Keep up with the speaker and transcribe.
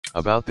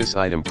About this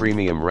item,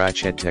 premium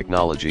ratchet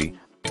technology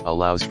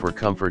allows for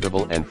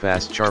comfortable and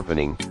fast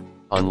sharpening.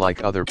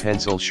 Unlike other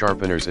pencil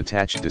sharpeners,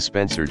 attached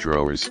dispenser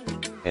drawers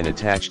and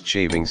attached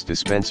shavings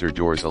dispenser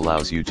doors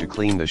allows you to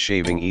clean the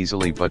shaving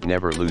easily but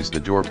never lose the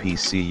door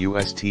piece.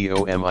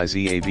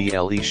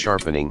 Customizable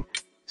sharpening,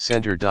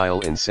 center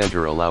dial in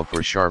center allow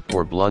for sharp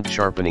or blunt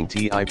sharpening.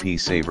 Tip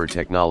saver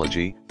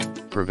technology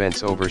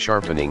prevents over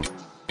sharpening,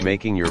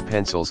 making your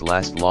pencils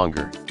last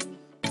longer.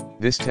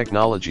 This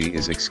technology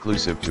is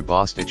exclusive to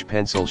Bostitch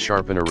pencil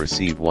sharpener.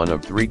 Receive one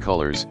of three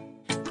colors: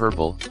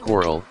 purple,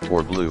 coral,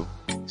 or blue.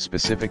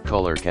 Specific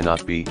color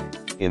cannot be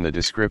in the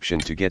description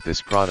to get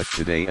this product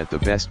today at the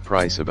best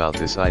price. About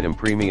this item,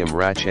 premium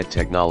ratchet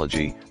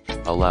technology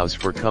allows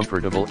for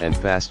comfortable and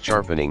fast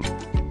sharpening.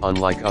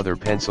 Unlike other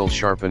pencil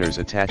sharpeners,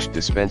 attached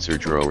dispenser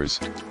drawers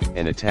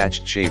and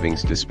attached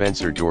shavings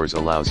dispenser doors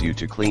allows you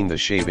to clean the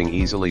shaving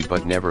easily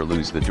but never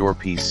lose the door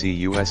piece.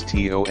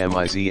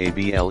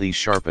 Customizable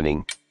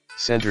sharpening,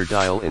 center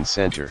dial in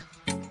center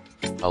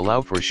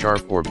allow for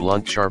sharp or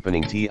blunt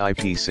sharpening.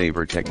 Tip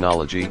saver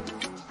technology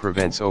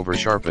prevents over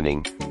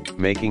sharpening,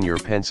 making your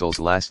pencils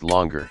last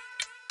longer.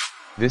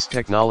 This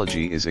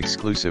technology is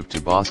exclusive to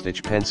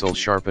Bostitch pencil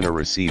sharpener.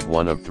 Receive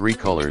one of three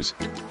colors: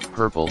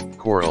 purple,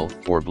 coral,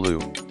 or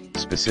blue.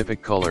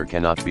 Specific color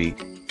cannot be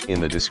in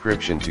the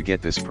description to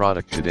get this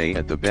product today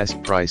at the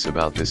best price.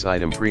 About this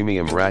item,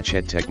 premium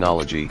ratchet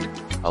technology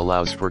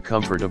allows for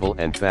comfortable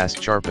and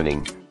fast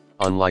sharpening.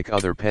 Unlike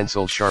other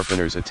pencil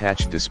sharpeners,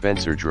 attached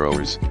dispenser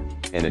drawers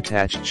and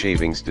attached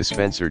shavings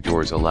dispenser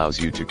doors allows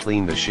you to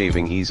clean the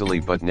shaving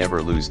easily but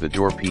never lose the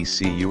door piece.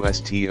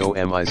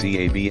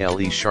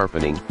 Customizable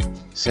sharpening,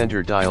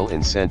 center dial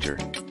in center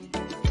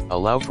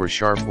allow for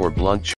sharp or blunt